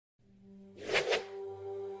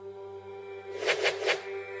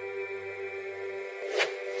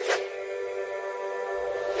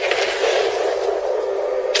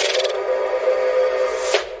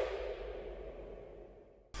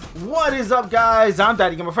is up, guys? I'm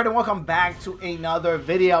DaddyGamerFred and welcome back to another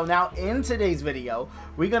video. Now, in today's video,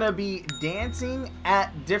 we're gonna be dancing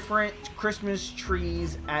at different Christmas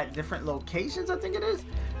trees at different locations. I think it is.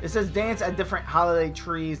 It says dance at different holiday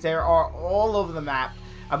trees. There are all over the map.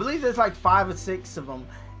 I believe there's like 5 or 6 of them,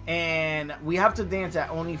 and we have to dance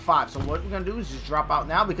at only 5. So what we're gonna do is just drop out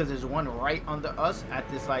now because there's one right under us at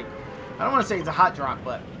this, like, I don't want to say it's a hot drop,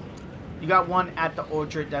 but you got one at the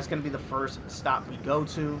orchard. That's going to be the first stop we go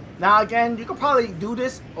to. Now, again, you could probably do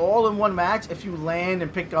this all in one match if you land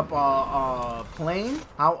and pick up a plane.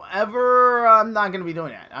 However, I'm not going to be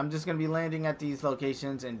doing that. I'm just going to be landing at these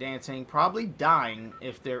locations and dancing. Probably dying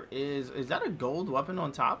if there is... Is that a gold weapon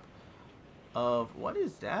on top of... What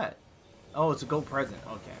is that? Oh, it's a gold present.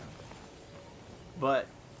 Okay. But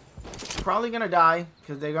probably going to die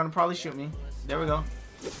because they're going to probably shoot me. There we go.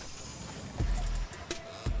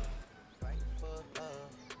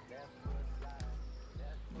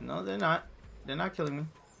 No, they're not. They're not killing me.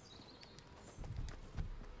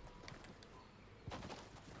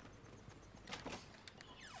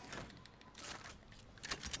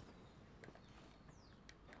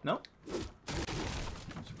 Nope.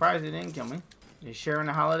 I'm surprised they didn't kill me. You're sharing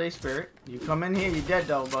the holiday spirit. You come in here, you're dead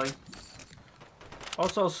though, buddy.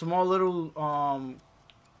 Also, small little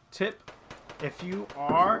tip. If you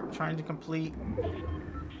are trying to complete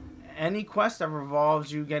any quest that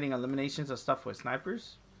revolves you getting eliminations of stuff with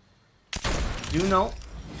snipers, do note,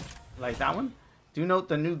 like that one, do note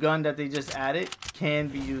the new gun that they just added can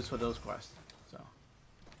be used for those quests. So,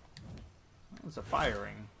 it's a fire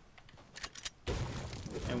ring.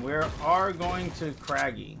 And we are going to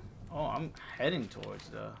Craggy. Oh, I'm heading towards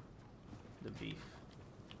the beef.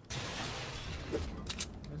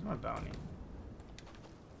 Where's my bounty?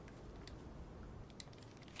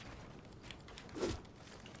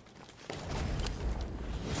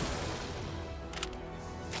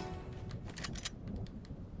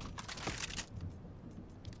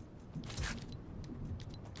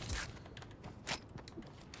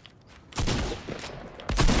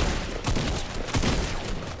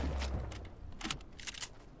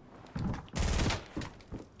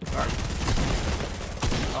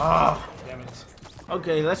 Oh, damn it.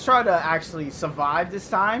 Okay, let's try to actually survive this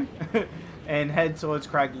time and head towards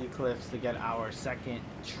Craggy Cliffs to get our second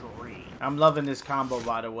tree. I'm loving this combo,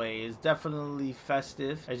 by the way. It's definitely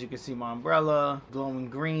festive. As you can see, my umbrella, glowing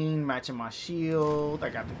green, matching my shield. I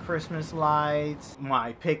got the Christmas lights.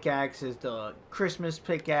 My pickaxe is the Christmas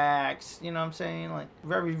pickaxe. You know what I'm saying? Like,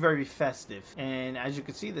 very, very festive. And as you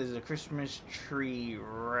can see, there's a Christmas tree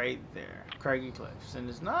right there. Craggy Cliffs. And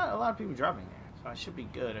there's not a lot of people dropping there. So I should be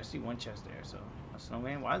good. I see one chest there, so a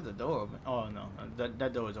snowman. Why is the door open? Oh no,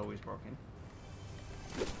 that door is always broken.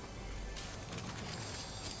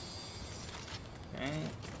 Okay,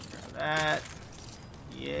 grab that.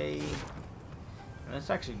 Yay. Let's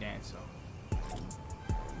actually dance though.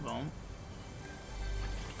 Boom.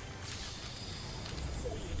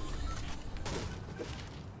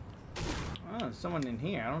 Oh, there's someone in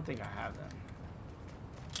here. I don't think I have them.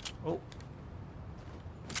 Oh.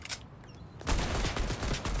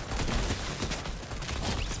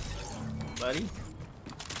 Buddy.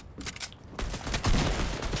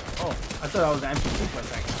 Oh, I thought I was an NPC for a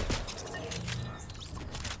second.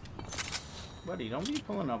 Buddy, don't be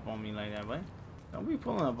pulling up on me like that, boy. Don't be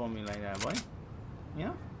pulling up on me like that, boy.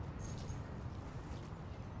 Yeah?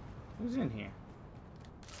 Who's in here?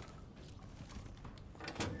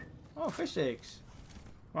 Oh, fish sticks.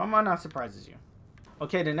 Well, am I not surprised as you?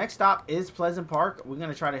 Okay, the next stop is Pleasant Park. We're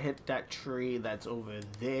gonna try to hit that tree that's over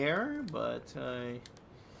there, but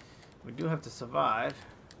we do have to survive.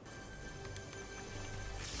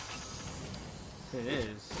 It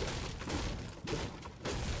is.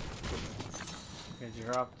 Okay,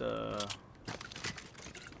 drop the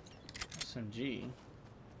SMG.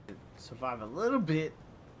 Survive a little bit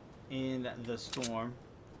in the storm.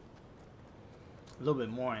 A little bit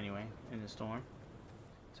more anyway in the storm.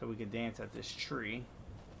 So we can dance at this tree.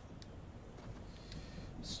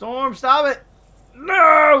 Storm, stop it!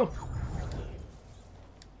 No!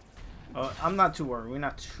 I'm not too worried. We're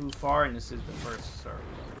not too far, and this is the first server.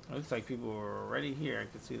 Looks like people are already here. I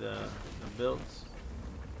can see the builds.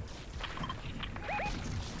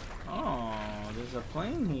 Oh, there's a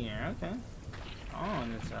plane here. Okay. Oh,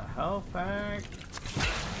 and it's a health pack.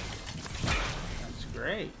 That's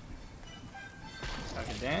great. I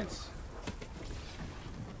can dance.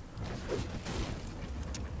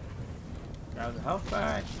 Grab the health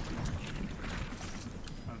pack.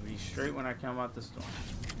 I'll be straight when I come out the storm.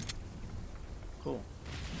 Cool.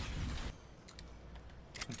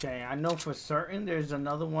 Okay, I know for certain there's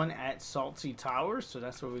another one at Salty Towers, so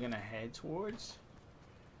that's where we're gonna head towards.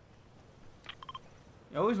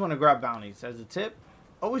 You always want to grab bounties. As a tip,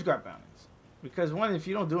 always grab bounties. Because one, if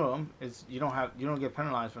you don't do them, you don't get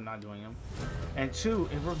penalized for not doing them. And two,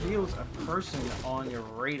 it reveals a person on your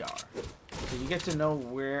radar. So you get to know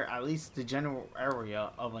where, at least the general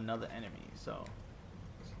area of another enemy. So,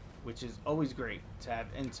 which is always great to have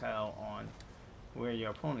intel on where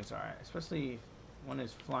your opponents are at. Especially one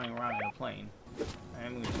is flying around in a plane.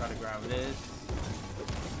 I'm going to try to grab this.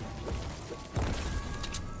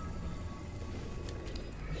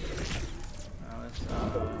 Now let's,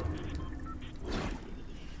 the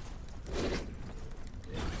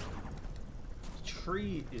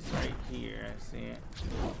tree is right here. I see it in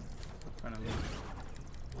front of me.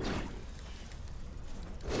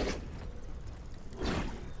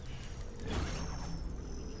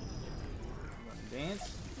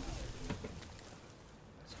 Dance.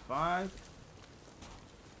 That's 5.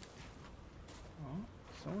 Oh,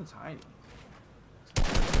 someone's hiding. Are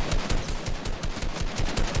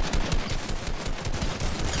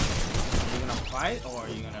you gonna fight or are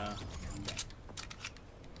you gonna...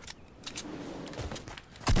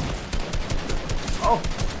 Oh!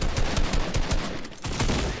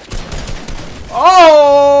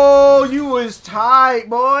 Oh! You was tight,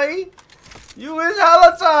 boy! You was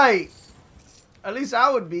hella tight! At least I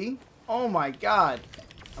would be. Oh my god.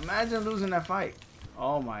 Imagine losing that fight.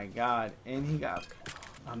 Oh my god. And he got...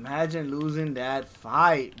 Imagine losing that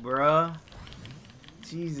fight, bruh.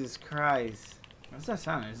 Jesus Christ. What's that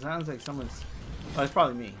sound? It sounds like someone's... Oh, it's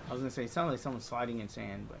probably me. I was gonna say, it sounds like someone's sliding in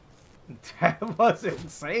sand, but... That was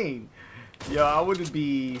insane. Yo, I would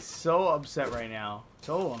be so upset right now.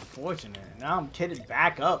 So unfortunate. Now I'm kitted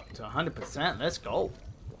back up to 100%. Let's go.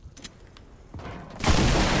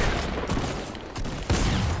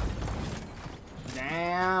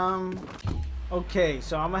 Damn. Okay,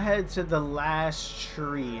 so I'm gonna head to the last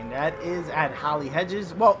tree, and that is at Holly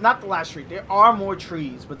Hedges. Well, not the last tree. There are more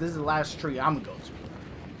trees, but this is the last tree I'm gonna go to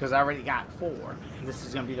because I already got 4, and this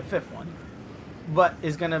is gonna be the 5th one. But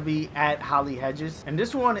it's gonna be at Holly Hedges, and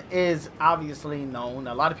this one is obviously known.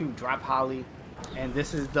 A lot of people drop Holly, and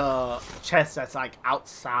this is the chest that's like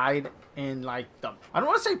outside in like the, I don't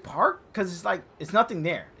want to say park because it's like it's nothing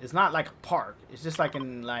there. It's not like a park. It's just like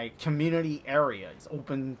in like community area. It's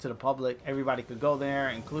open to the public. Everybody could go there,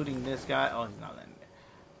 including this guy. Oh, he's not landing there.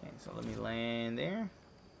 Okay, so let me land there.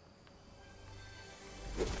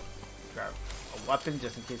 Grab a weapon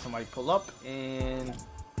just in case somebody pull up and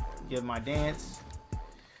give my dance.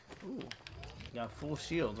 Ooh, got full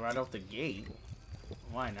shield right off the gate.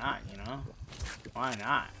 Why not, you know? Why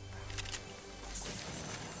not?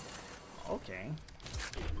 Okay.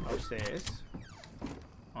 Upstairs.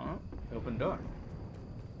 Oh, open door.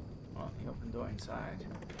 Oh, he opened door inside.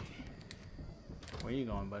 Where you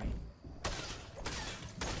going, buddy?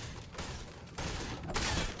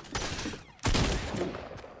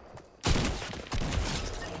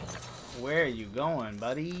 Where are you going,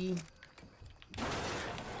 buddy?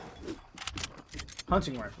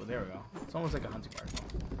 Hunting rifle, there we go. It's almost like a hunting rifle.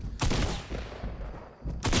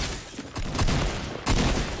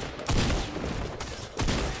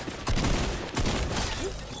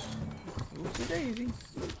 Oopsie daisy.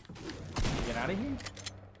 Get out of here.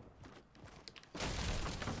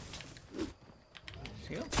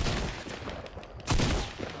 Shield.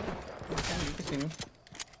 Okay, you can see me.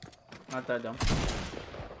 Not that dumb.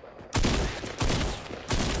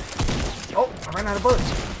 Oh, I ran out of bullets.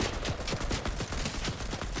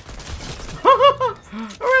 I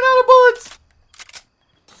ran out of bullets.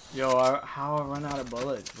 Yo, how I run out of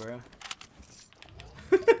bullets, bro?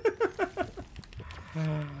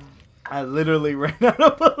 I literally ran out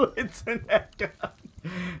of bullets in that gun.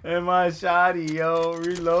 And my shotty, yo,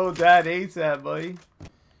 reload that ASAP, buddy.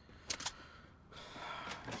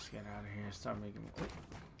 Let's get out of here and start making.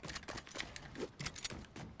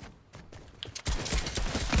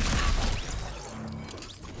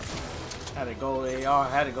 Had to go AR,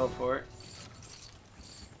 had to go for it.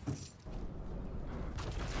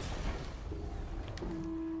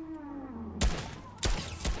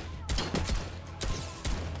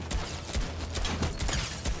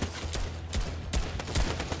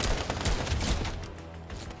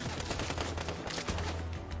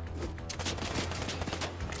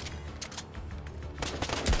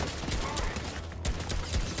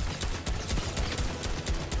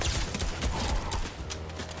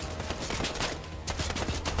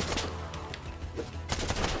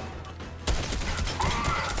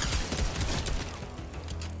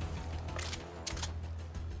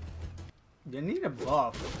 You need to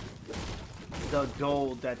buff the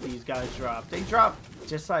gold that these guys drop. They drop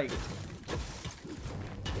just like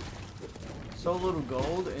so little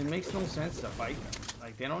gold, it makes no sense to fight them.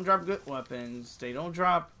 Like they don't drop good weapons. They don't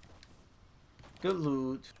drop good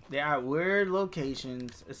loot. They are at weird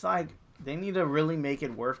locations. It's like they need to really make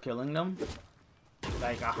it worth killing them.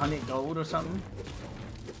 Like 100 gold or something.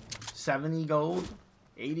 70 gold.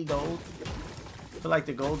 80 gold. I feel like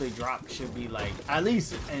the gold they drop should be like at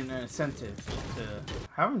least an incentive to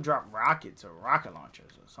have them drop rockets or rocket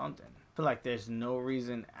launchers or something. I feel like there's no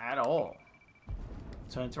reason at all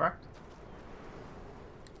to interact,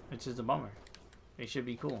 which is a bummer. They should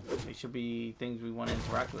be cool. They should be things we want to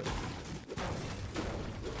interact with.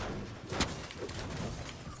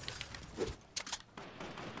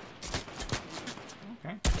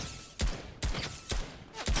 Okay.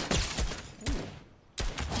 Ooh.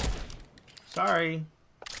 Sorry.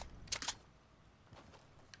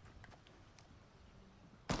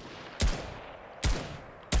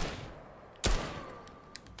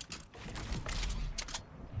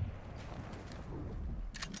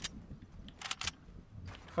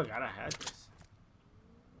 I forgot I had this.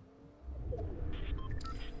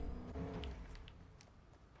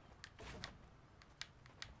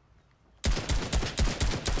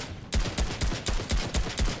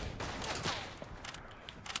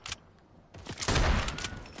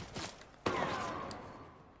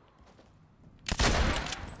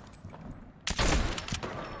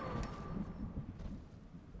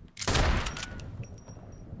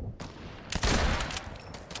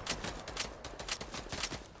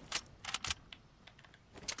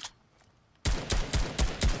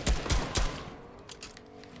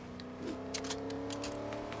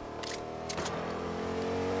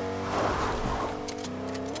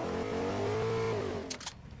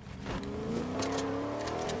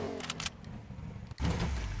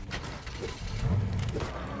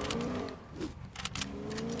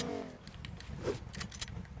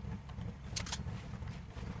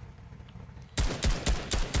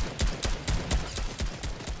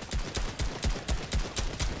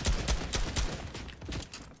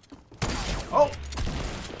 Oh!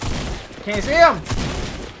 Can't see him!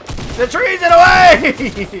 The tree's in the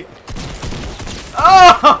way!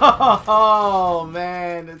 Oh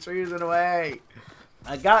man, the tree's in the way.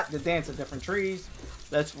 I got the dance of different trees.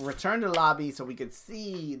 Let's return to the lobby so we can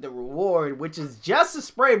see the reward, which is just a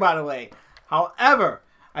spray, by the way. However,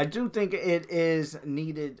 I do think it is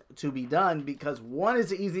needed to be done because one,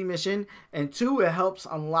 is an easy mission, and two, it helps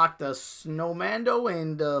unlock the Snowmando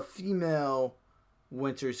and the female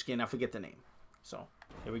winter skin. I forget the name. So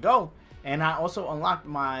here we go. And I also unlocked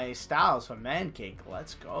my styles for Man Cake.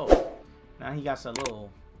 Let's go. Now he got a little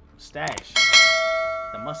stash.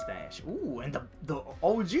 The mustache. Ooh, and the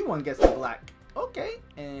OG one gets the black. Okay,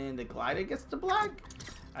 and the glider gets the black.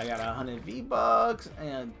 I got 100 V-Bucks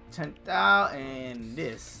and 10,000 and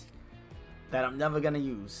this that I'm never gonna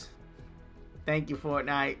use. Thank you,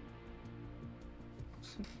 Fortnite.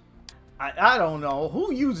 I don't know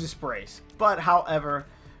who uses sprays, but however,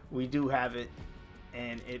 we do have it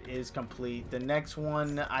and it is complete. The next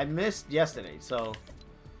one I missed yesterday, so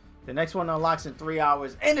the next one unlocks in 3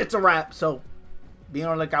 hours and it's a wrap, so be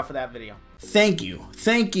on the lookout for that video. Thank you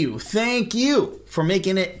for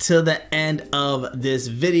making it to the end of this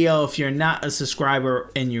video. If you're not a subscriber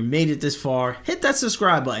and you made it this far, hit that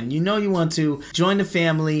subscribe button. You know you want to join the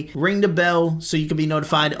family, ring the bell so you can be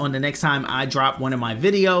notified on the next time I drop one of my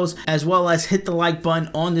videos, as well as hit the like button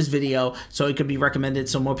on this video so it could be recommended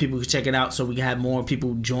so more people can check it out, so we can have more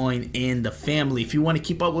people join in the family. If you want to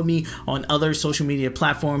keep up with me on other social media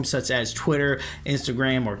platforms such as Twitter,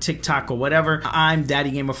 Instagram, or TikTok or whatever, I'm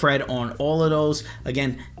DaddyGamerFred on all of those.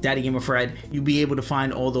 Again, DaddyGamerFred. You'll be able to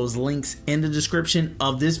find all those links in the description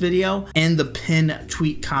of this video and the pinned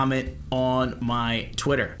tweet comment on my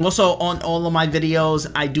Twitter. Also, on all of my videos,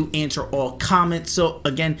 I do answer all comments. So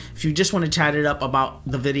again, if you just want to chat it up about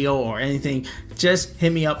the video or anything, just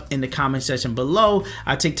hit me up in the comment section below.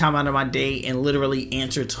 I take time out of my day and literally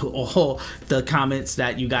answer to all the comments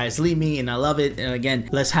that you guys leave me, and I love it. And again,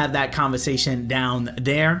 let's have that conversation down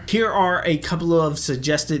there. Here are a couple of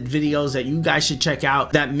suggested videos that you guys should check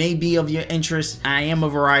out that may be of your interest. I am a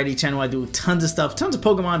variety channel. I do tons of stuff, tons of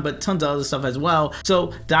Pokemon, but tons of other stuff as well.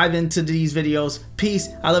 So dive into these videos. Peace.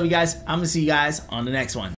 I love you guys. I'm gonna see you guys on the next one.